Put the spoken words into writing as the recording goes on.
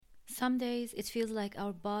Some days it feels like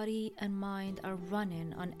our body and mind are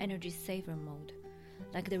running on energy saver mode,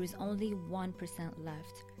 like there is only 1%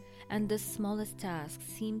 left, and the smallest tasks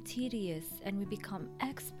seem tedious, and we become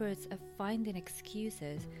experts at finding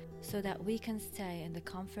excuses so that we can stay in the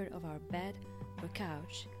comfort of our bed or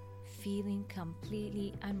couch, feeling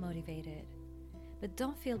completely unmotivated. But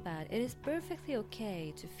don't feel bad, it is perfectly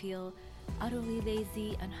okay to feel utterly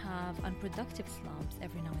lazy and have unproductive slumps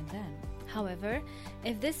every now and then. However,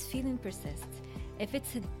 if this feeling persists, if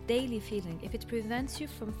it's a daily feeling, if it prevents you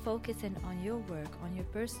from focusing on your work, on your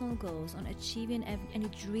personal goals, on achieving any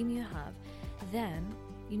dream you have, then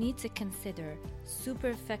you need to consider super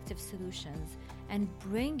effective solutions and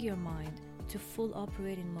bring your mind to full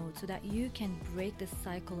operating mode so that you can break the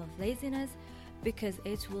cycle of laziness, because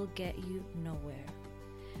it will get you nowhere.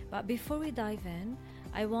 But before we dive in,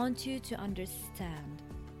 I want you to understand,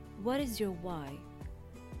 what is your why?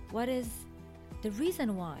 What is the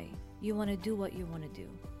reason why you want to do what you want to do?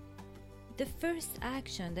 The first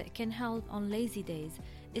action that can help on lazy days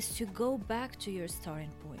is to go back to your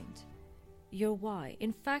starting point. Your why.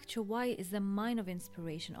 In fact, your why is the mine of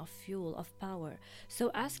inspiration, of fuel, of power. So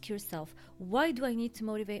ask yourself, why do I need to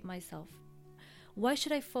motivate myself? Why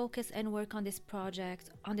should I focus and work on this project,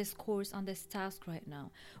 on this course, on this task right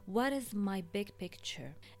now? What is my big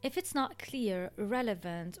picture? If it's not clear,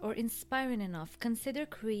 relevant, or inspiring enough, consider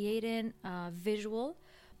creating a visual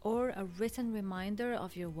or a written reminder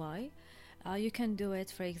of your why. You can do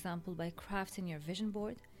it, for example, by crafting your vision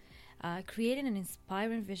board. Creating an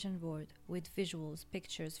inspiring vision board with visuals,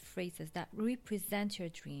 pictures, phrases that represent your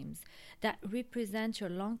dreams, that represent your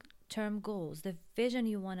long-term goals, the vision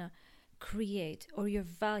you want to create, or your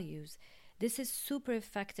values. This is super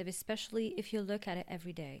effective, especially if you look at it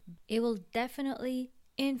every day. It will definitely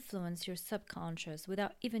influence your subconscious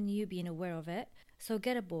without even you being aware of it. So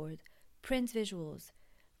get a board, print visuals,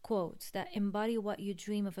 quotes that embody what you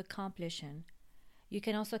dream of accomplishing. You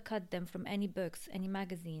can also cut them from any books, any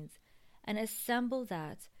magazines, and assemble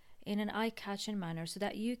that in an eye-catching manner so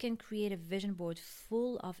that you can create a vision board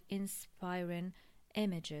full of inspiring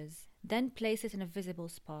images. Then place it in a visible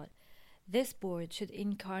spot. This board should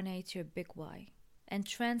incarnate your big why and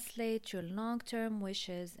translate your long-term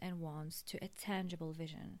wishes and wants to a tangible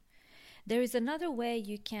vision. There is another way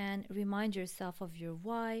you can remind yourself of your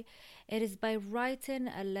why. It is by writing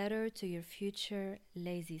a letter to your future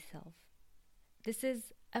lazy self. This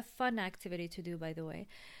is a fun activity to do, by the way.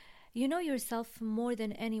 You know yourself more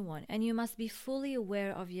than anyone, and you must be fully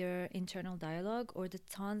aware of your internal dialogue or the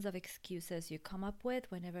tons of excuses you come up with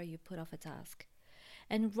whenever you put off a task.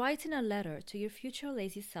 And writing a letter to your future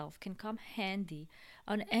lazy self can come handy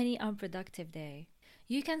on any unproductive day.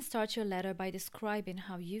 You can start your letter by describing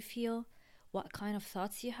how you feel, what kind of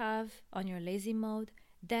thoughts you have on your lazy mode.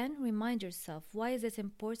 Then remind yourself, why is it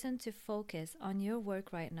important to focus on your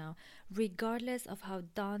work right now, regardless of how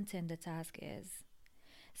daunting the task is.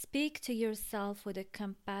 Speak to yourself with a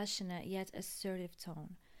compassionate yet assertive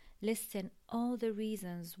tone, listing all the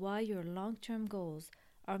reasons why your long-term goals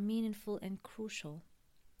are meaningful and crucial.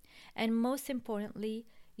 And most importantly,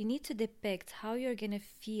 you need to depict how you're going to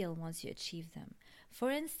feel once you achieve them.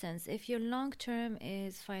 For instance, if your long-term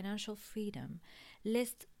is financial freedom,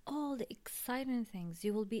 list all the exciting things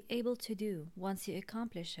you will be able to do once you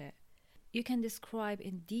accomplish it. You can describe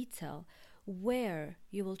in detail where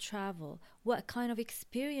you will travel, what kind of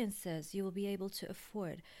experiences you will be able to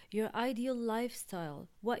afford, your ideal lifestyle,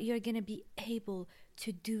 what you're going to be able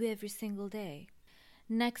to do every single day.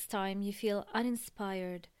 Next time you feel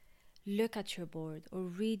uninspired, look at your board or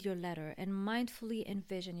read your letter and mindfully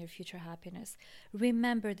envision your future happiness.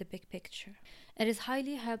 Remember the big picture. It is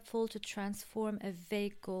highly helpful to transform a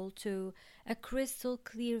vague goal to a crystal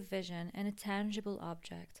clear vision and a tangible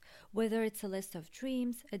object, whether it's a list of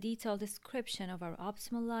dreams, a detailed description of our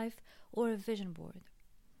optimal life, or a vision board.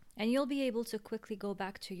 And you'll be able to quickly go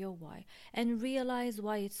back to your why and realize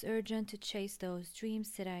why it's urgent to chase those dreams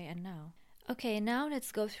today and now. Okay, now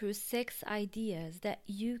let's go through 6 ideas that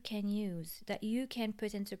you can use, that you can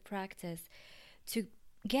put into practice to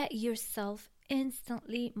get yourself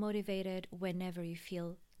instantly motivated whenever you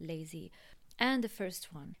feel lazy. And the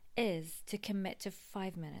first one is to commit to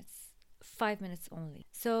 5 minutes. 5 minutes only.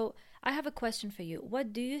 So I have a question for you.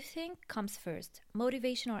 What do you think comes first,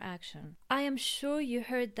 motivation or action? I am sure you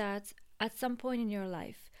heard that at some point in your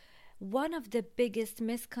life. One of the biggest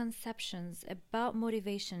misconceptions about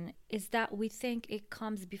motivation is that we think it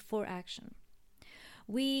comes before action.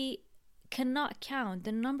 We cannot count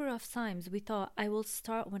the number of times we thought, I will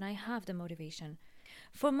start when I have the motivation.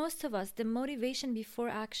 For most of us, the motivation before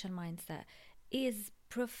action mindset is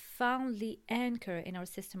profoundly anchored in our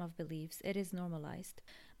system of beliefs. It is normalized.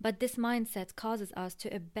 But this mindset causes us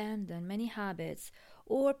to abandon many habits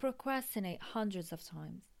or procrastinate hundreds of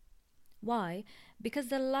times. Why? Because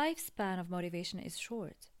the lifespan of motivation is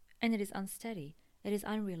short and it is unsteady, it is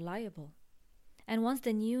unreliable. And once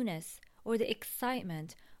the newness or the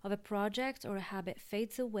excitement of a project or a habit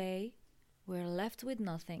fades away, we're left with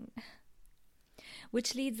nothing.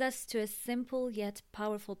 Which leads us to a simple yet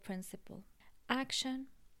powerful principle: action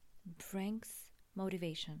brings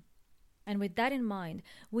motivation. And with that in mind,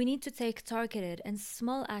 we need to take targeted and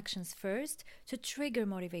small actions first to trigger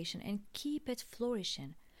motivation and keep it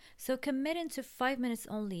flourishing. So, committing to 5 minutes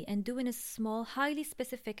only and doing a small, highly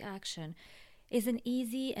specific action is an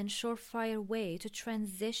easy and surefire way to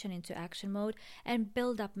transition into action mode and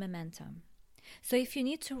build up momentum. So, if you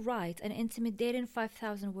need to write an intimidating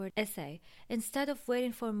 5,000-word essay, instead of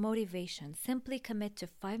waiting for motivation, simply commit to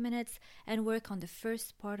 5 minutes and work on the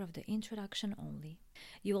first part of the introduction only.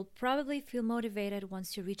 You will probably feel motivated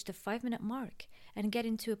once you reach the 5-minute mark and get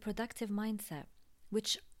into a productive mindset,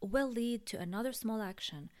 which will lead to another small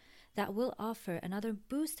action that will offer another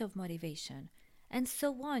boost of motivation. And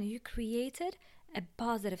so on. You created a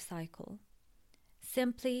positive cycle.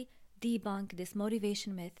 Simply debunk this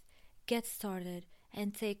motivation myth, get started,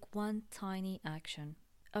 and take one tiny action.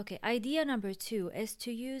 Okay, idea number 2 is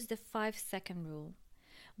to use the 5-second rule.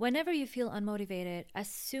 Whenever you feel unmotivated, as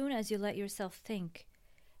soon as you let yourself think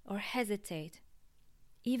or hesitate,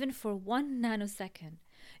 even for 1 nanosecond,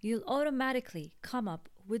 you'll automatically come up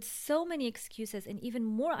with so many excuses and even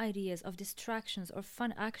more ideas of distractions or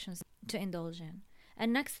fun actions to indulge in.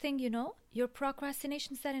 And next thing you know, your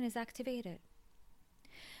procrastination setting is activated.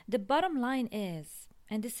 The bottom line is,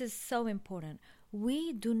 and this is so important,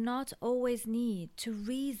 we do not always need to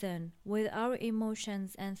reason with our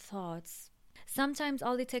emotions and thoughts. Sometimes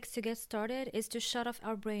all it takes to get started is to shut off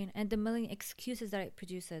our brain and the million excuses that it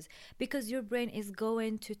produces, because your brain is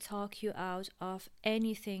going to talk you out of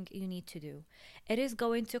anything you need to do. It is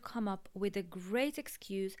going to come up with a great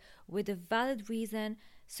excuse, with a valid reason,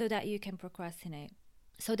 so that you can procrastinate.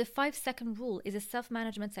 So the 5-second rule is a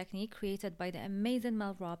self-management technique created by the amazing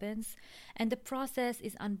Mel Robbins, and the process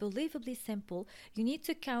is unbelievably simple. You need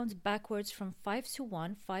to count backwards from 5 to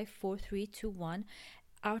 1, 5, 4, 3, 2, 1,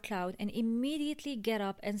 out loud, and immediately get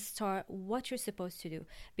up and start what you're supposed to do,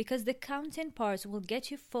 because the counting parts will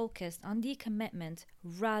get you focused on the commitment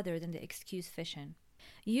rather than the excuse fishing.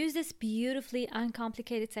 Use this beautifully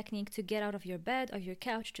uncomplicated technique to get out of your bed or your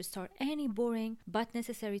couch to start any boring but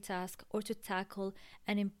necessary task or to tackle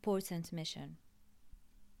an important mission.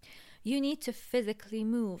 You need to physically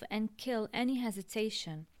move and kill any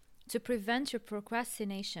hesitation to prevent your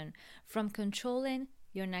procrastination from controlling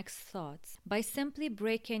your next thoughts. By simply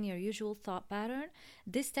breaking your usual thought pattern,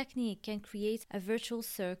 this technique can create a virtual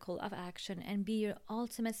circle of action and be your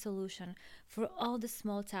ultimate solution for all the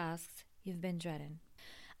small tasks you've been dreading.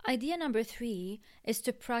 Idea number 3 is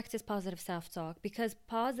to practice positive self-talk, because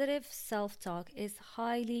positive self-talk is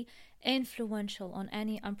highly influential on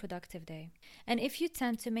any unproductive day. And if you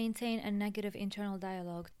tend to maintain a negative internal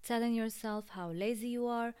dialogue, telling yourself how lazy you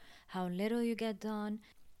are, how little you get done,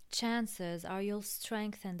 chances are you'll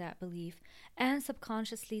strengthen that belief and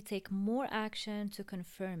subconsciously take more action to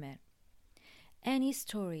confirm it. Any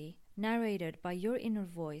story narrated by your inner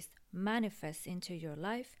voice manifests into your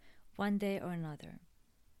life one day or another.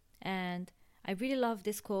 And I really love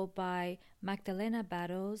this quote by Magdalena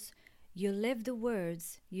Barros: "You live the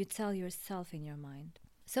words you tell yourself in your mind."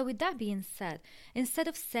 So with that being said, instead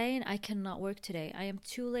of saying "I cannot work today, I am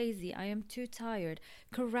too lazy, I am too tired,"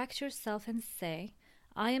 correct yourself and say,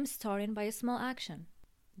 "I am starting by a small action."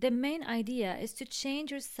 The main idea is to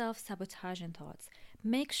change your self-sabotaging thoughts.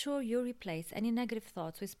 Make sure you replace any negative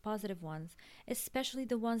thoughts with positive ones, especially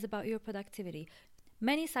the ones about your productivity.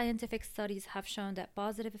 Many scientific studies have shown that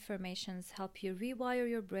positive affirmations help you rewire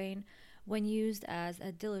your brain when used as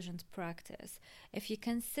a diligent practice. If you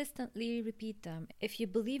consistently repeat them, if you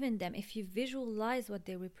believe in them, if you visualize what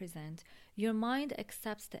they represent, your mind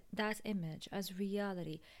accepts that image as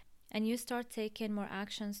reality, and you start taking more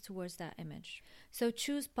actions towards that image. So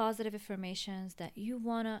choose positive affirmations that you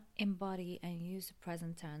want to embody and use the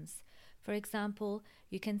present tense. For example,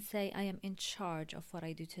 you can say, "I am in charge of what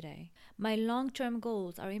I do today. My long-term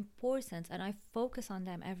goals are important and I focus on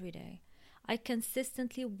them every day. I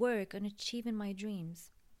consistently work on achieving my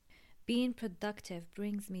dreams. Being productive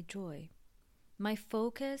brings me joy. My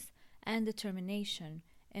focus and determination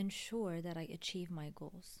ensure that I achieve my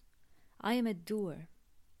goals. I am a doer.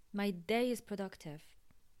 My day is productive.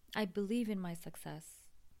 I believe in my success.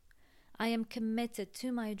 I am committed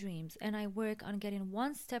to my dreams and I work on getting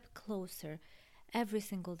one step closer every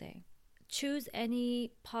single day." Choose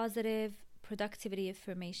any positive, productivity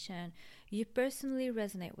information you personally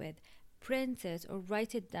resonate with, print it or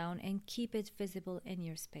write it down and keep it visible in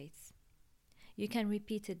your space. You can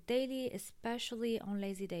repeat it daily, especially on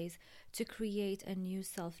lazy days, to create a new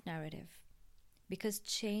self-narrative. Because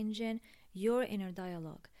changing your inner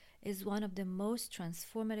dialogue is one of the most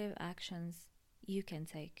transformative actions you can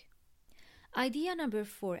take. Idea number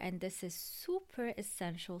 4, and this is super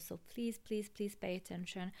essential, so please, please, please pay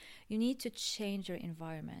attention. You need to change your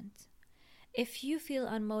environment. If you feel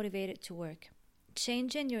unmotivated to work,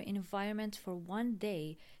 changing your environment for one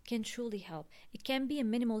day can truly help. It can be a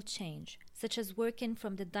minimal change, such as working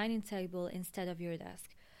from the dining table instead of your desk,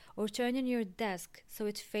 or turning your desk so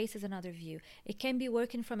it faces another view. It can be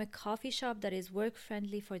working from a coffee shop that is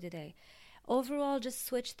work-friendly for the day. Overall, just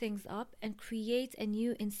switch things up and create a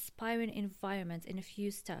new inspiring environment in a few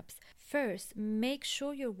steps. First, make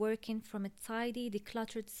sure you're working from a tidy,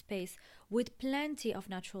 decluttered space with plenty of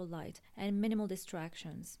natural light and minimal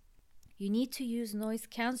distractions. You need to use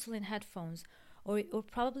noise-canceling headphones, or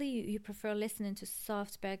probably you prefer listening to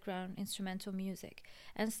soft background instrumental music.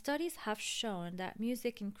 And studies have shown that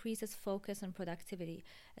music increases focus and productivity,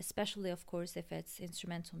 especially, of course, if it's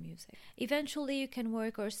instrumental music. Eventually, you can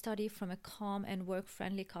work or study from a calm and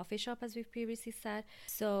work-friendly coffee shop, as we previously said.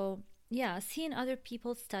 So, yeah, seeing other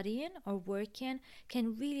people studying or working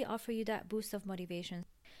can really offer you that boost of motivation.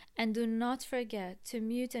 And do not forget to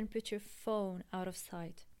mute and put your phone out of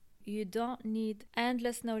sight. You don't need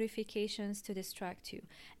endless notifications to distract you.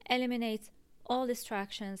 Eliminate all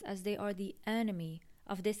distractions, as they are the enemy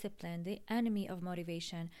of discipline, the enemy of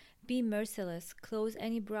motivation. Be merciless. Close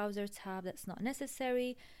any browser tab that's not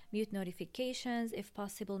necessary. Mute notifications. If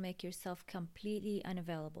possible, make yourself completely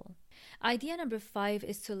unavailable. Idea number 5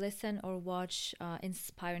 is to listen or watch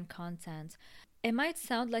inspiring content. It might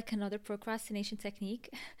sound like another procrastination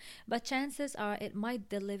technique, but chances are it might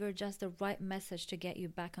deliver just the right message to get you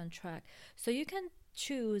back on track. So you can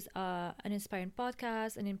choose an inspiring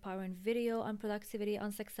podcast, an empowering video on productivity, on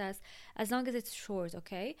success, as long as it's short,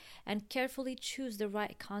 okay? And carefully choose the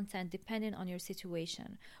right content depending on your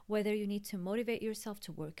situation. Whether you need to motivate yourself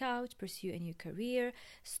to work out, pursue a new career,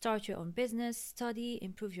 start your own business, study,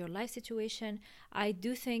 improve your life situation, I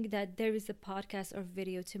do think that there is a podcast or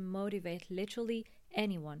video to motivate literally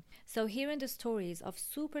anyone. So hearing the stories of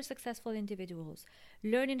super successful individuals,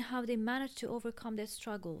 learning how they manage to overcome their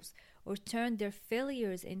struggles or turn their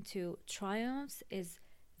failures into triumphs is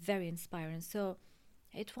very inspiring. So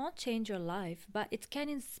it won't change your life, but it can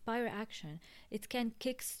inspire action. It can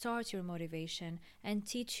kickstart your motivation and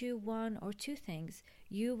teach you one or two things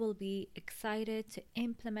you will be excited to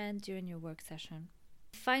implement during your work session.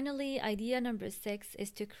 Finally, idea number 6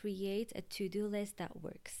 is to create a to-do list that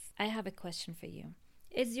works. I have a question for you.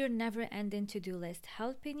 Is your never-ending to-do list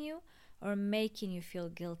helping you or making you feel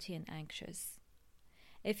guilty and anxious?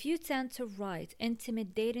 If you tend to write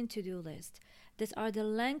intimidating to-do lists that are the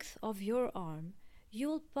length of your arm, you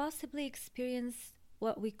will possibly experience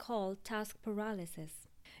what we call task paralysis.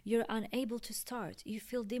 You're unable to start. You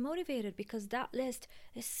feel demotivated because that list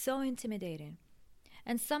is so intimidating.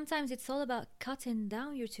 And sometimes it's all about cutting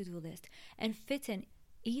down your to-do list and fitting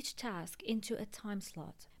each task into a time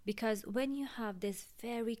slot. Because when you have this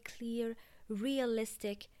very clear,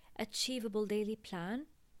 realistic, achievable daily plan,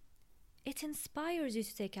 it inspires you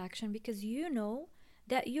to take action because you know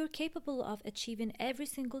that you're capable of achieving every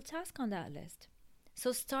single task on that list.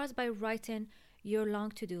 So start by writing your long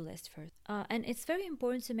to-do list first. And it's very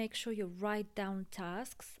important to make sure you write down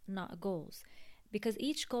tasks, not goals, because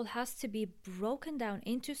each goal has to be broken down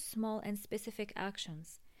into small and specific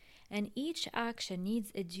actions. And each action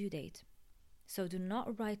needs a due date. So do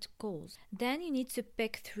not write goals. Then you need to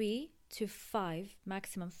pick 3 to 5,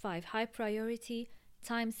 maximum 5, high priority,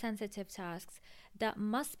 time-sensitive tasks that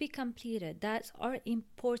must be completed, that are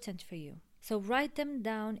important for you. So write them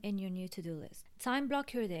down in your new to-do list. Time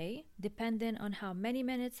block your day, depending on how many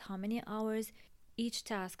minutes, how many hours each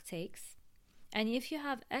task takes. And if you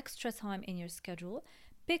have extra time in your schedule,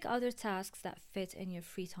 pick other tasks that fit in your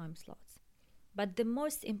free time slots. But the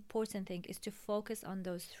most important thing is to focus on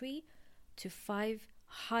those 3 to 5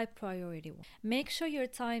 high priority ones. Make sure your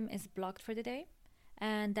time is blocked for the day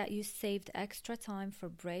and that you saved extra time for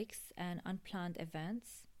breaks and unplanned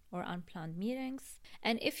events or unplanned meetings.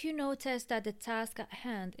 And if you notice that the task at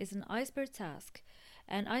hand is an iceberg task,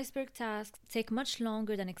 and iceberg tasks take much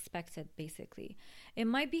longer than expected, basically, it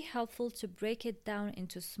might be helpful to break it down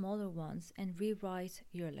into smaller ones and rewrite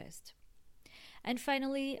your list. And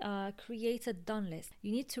finally, create a done list.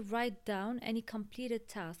 You need to write down any completed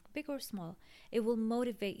task, big or small. It will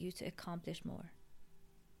motivate you to accomplish more.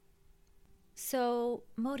 So,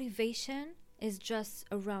 motivation is just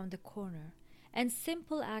around the corner. And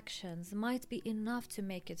simple actions might be enough to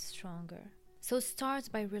make it stronger. So start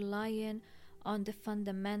by relying on the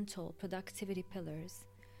fundamental productivity pillars,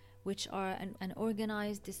 which are an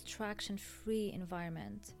organized, distraction-free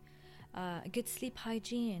environment, good sleep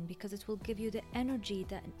hygiene, because it will give you the energy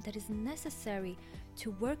that is necessary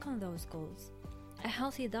to work on those goals. A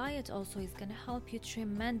healthy diet also is going to help you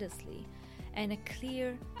tremendously, and a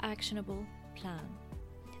clear, actionable plan.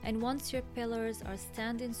 And once your pillars are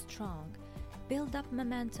standing strong, build up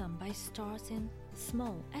momentum by starting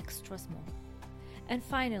small, extra small. And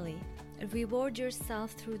finally, reward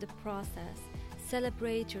yourself through the process.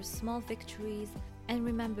 Celebrate your small victories, and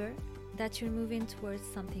remember that you're moving towards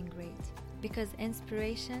something great, because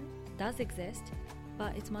inspiration does exist,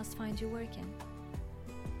 but it must find you working.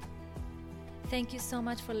 Thank you so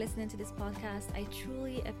much for listening to this podcast. I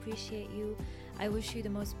truly appreciate you. I wish you the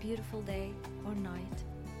most beautiful day or night,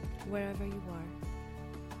 wherever you are.